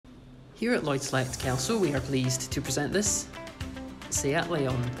Here at Lloyd Select Kelso, we are pleased to present this Seat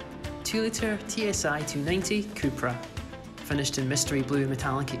Leon 2-litre TSI 290 Cupra, finished in mystery blue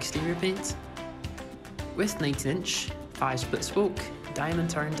metallic exterior paint, with 19-inch 5-split spoke diamond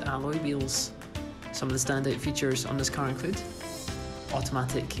turned alloy wheels. Some of the standout features on this car include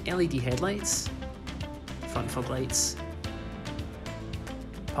automatic LED headlights, front fog lights,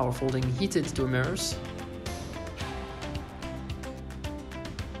 power folding heated door mirrors,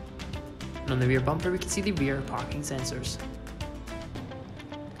 and on the rear bumper we can see the rear parking sensors.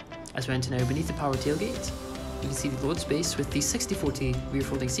 As we enter now beneath the power tailgate, we can see the load space with the 60/40 rear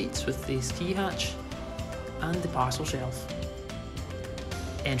folding seats with the ski hatch and the parcel shelf.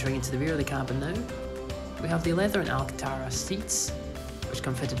 Entering into the rear of the cabin now, we have the leather and Alcantara seats, which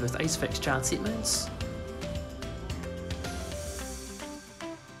come fitted with ISOFIX child seat mounts.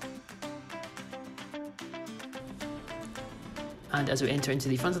 And as we enter into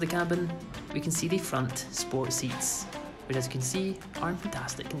the front of the cabin, we can see the front sport seats, which as you can see are in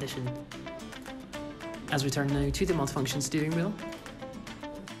fantastic condition. As we turn now to the multifunction steering wheel,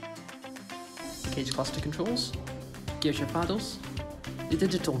 the gauge cluster controls, gear shift paddles, the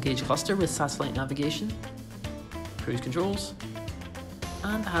digital gauge cluster with satellite navigation, cruise controls,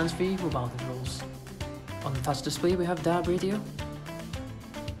 and hands-free mobile controls. On the touch display we have DAB radio,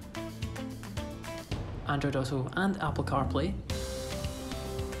 Android Auto and Apple CarPlay,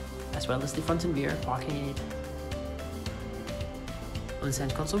 as well as the front and rear parking aid. On the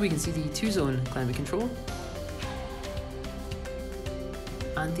center console we can see the 2-zone climate control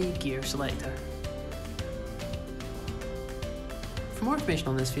and the gear selector. For more information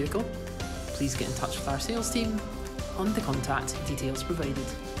on this vehicle, please get in touch with our sales team on the contact details provided.